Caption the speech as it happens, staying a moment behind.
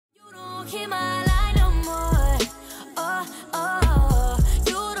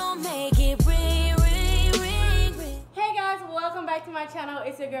my channel.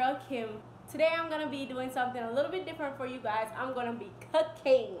 It's your girl Kim. Today I'm gonna be doing something a little bit different for you guys. I'm gonna be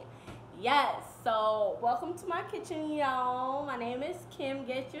cooking. Yes, so welcome to my kitchen, y'all. My name is Kim.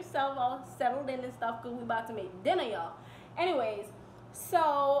 Get yourself all settled in and stuff because we about to make dinner, y'all. Anyways,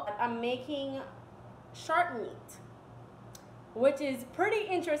 so I'm making shark meat, which is pretty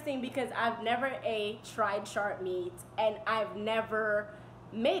interesting because I've never tried shark meat and I've never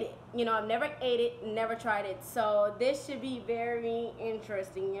made it. You know, I've never ate it, never tried it. So this should be very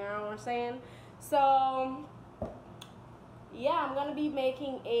interesting, you know what I'm saying? So yeah, I'm gonna be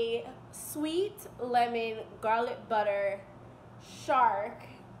making a sweet lemon garlic butter shark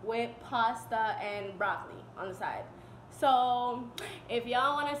with pasta and broccoli on the side. So if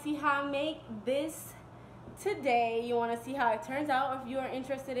y'all want to see how I make this today, you want to see how it turns out, if you are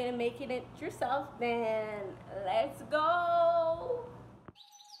interested in making it yourself, then let's go.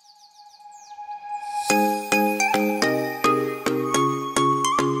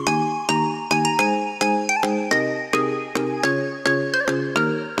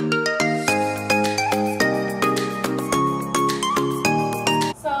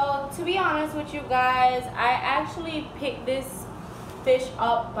 With you guys, I actually picked this fish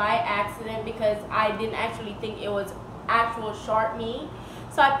up by accident because I didn't actually think it was actual shark meat.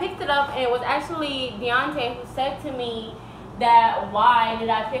 So I picked it up and it was actually Deontay who said to me that why did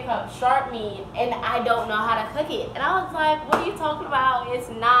I pick up shark meat and I don't know how to cook it. And I was like, what are you talking about? It's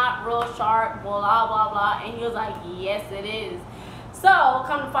not real shark, blah blah blah. And he was like, yes it is. So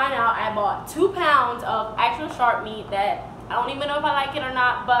come to find out, I bought 2 pounds of actual shark meat that I don't even know if I like it or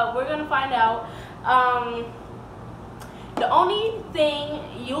not, but we're gonna find out. The only thing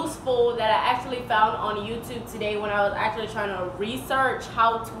useful that I actually found on YouTube today when I was actually trying to research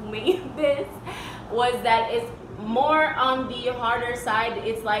how to make this was that it's more on the harder side.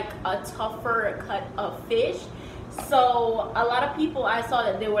 It's like a tougher cut of fish. So a lot of people, I saw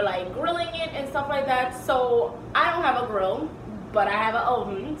that they were like grilling it and stuff like that. So I don't have a grill, but I have an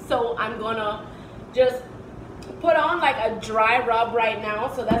oven. So I'm gonna just put on like a dry rub right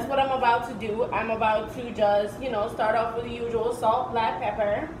now. So that's what I'm about to do. I'm about to just, you know, start off with the usual salt, black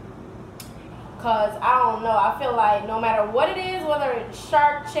pepper, because I don't know, I feel like no matter what it is, whether it's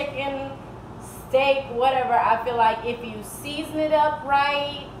shark, chicken, steak, whatever, I feel like if you season it up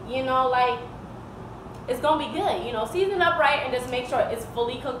right, you know, like it's gonna be good. You know, season it up right and just make sure it's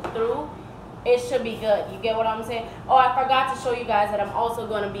fully cooked through. It should be good. You get what I'm saying? Oh, I forgot to show you guys that I'm also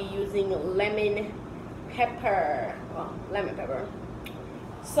going to be using lemon pepper. Well, lemon pepper.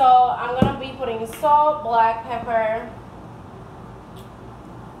 So I'm gonna be putting salt, black pepper,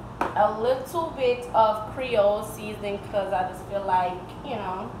 a little bit of Creole seasoning because I just feel like, you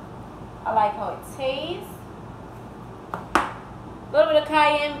know, I like how it tastes. A little bit of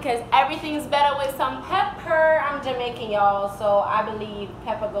cayenne because everything's better with some pepper. I'm Jamaican, y'all, so I believe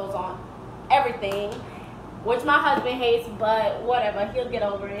pepper goes on everything, which my husband hates, but whatever, he'll get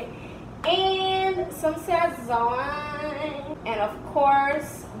over it. And some Sazon, and of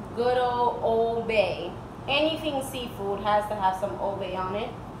course good old Bay. Anything seafood has to have some Old Bay on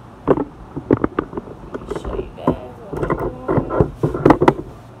it. Let me show you guys what I'm doing.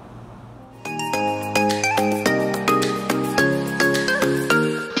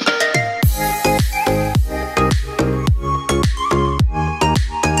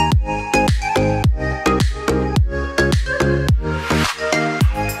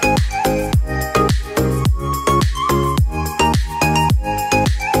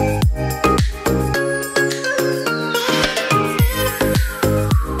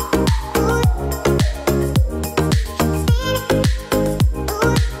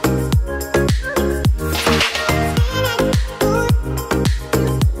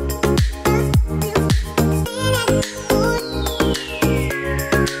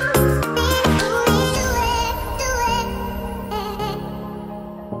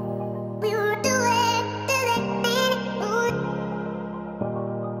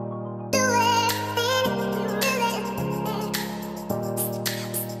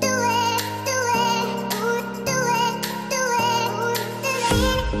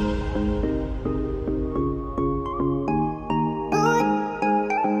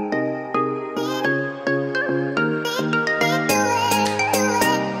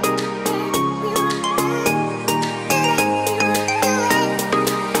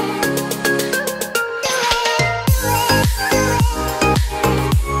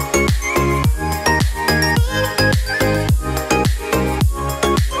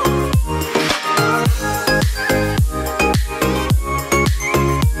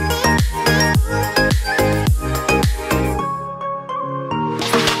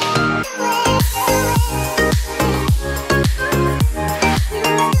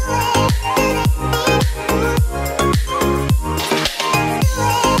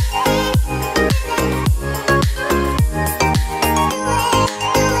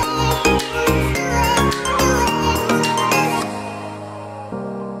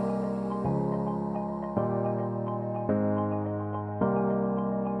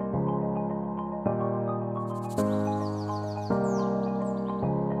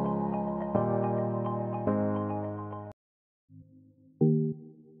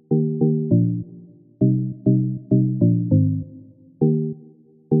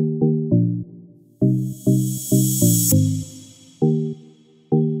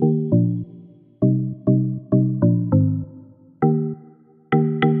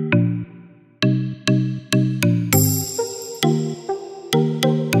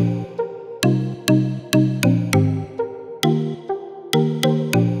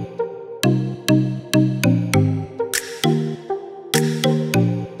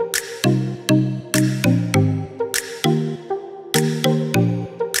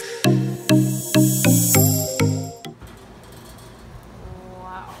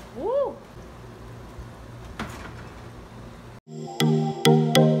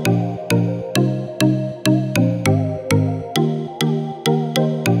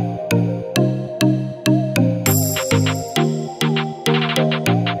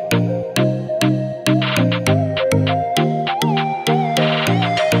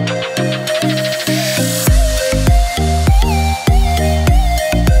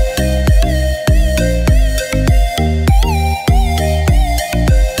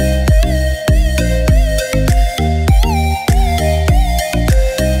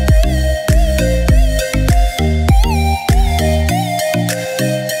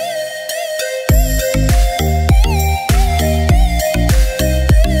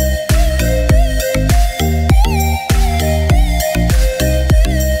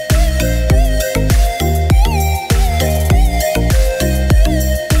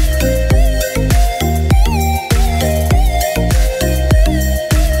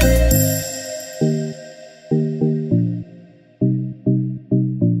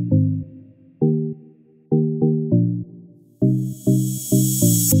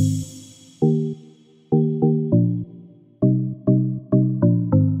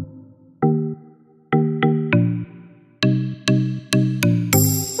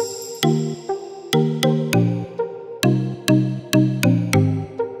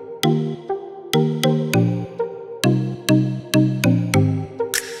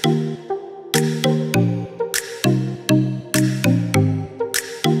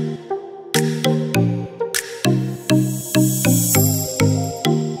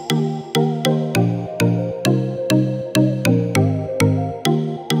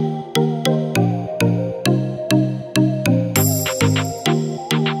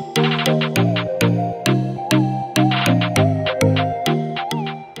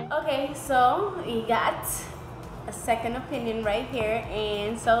 we got a second opinion right here,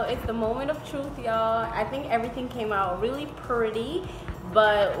 and so it's the moment of truth, y'all. I think everything came out really pretty,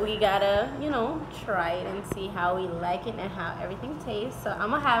 but we gotta, you know, try it and see how we like it and how everything tastes. So I'm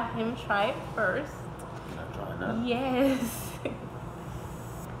gonna have him try it first. Can I try that? Yes.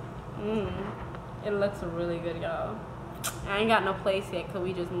 It looks really good, y'all. I ain't got no place yet because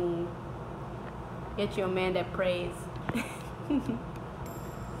we just moved. Get you a man that prays.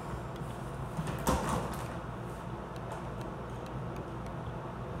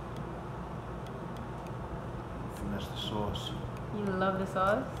 Finesse the sauce. You love the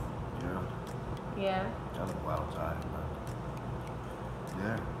sauce? Yeah. Yeah. I look wild tired, man.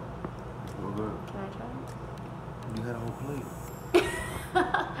 Yeah. Real good. Can I try it? You got a whole plate.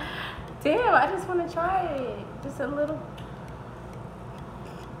 Damn, I just want to try it. Just a little.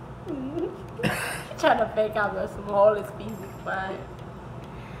 Trying to fake out the smallest pieces, but.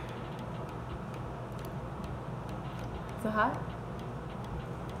 Is it hot?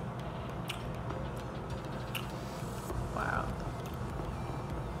 Wow.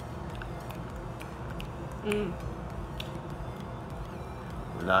 We're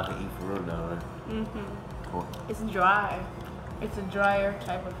not gonna eat for real now, right? Cool. It's dry. It's a drier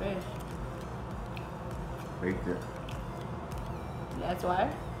type of fish. Baked it. That's why?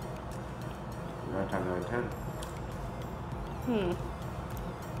 9 times out of 10.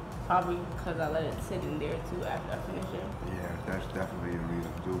 Probably because I let it sit in there too after I finish it. Yeah, that's definitely a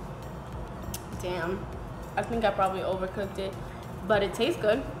reason too. Damn. I think I probably overcooked it. But it tastes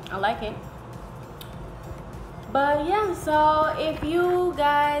good. I like it. But yeah, so if you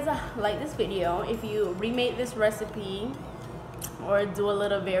guys like this video, if you remake this recipe or do a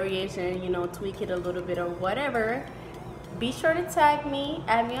little variation, you know, tweak it a little bit or whatever, be sure to tag me,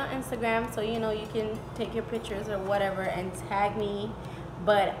 add me on Instagram so you know you can take your pictures or whatever and tag me.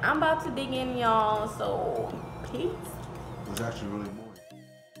 But I'm about to dig in, y'all, so peace. It was actually really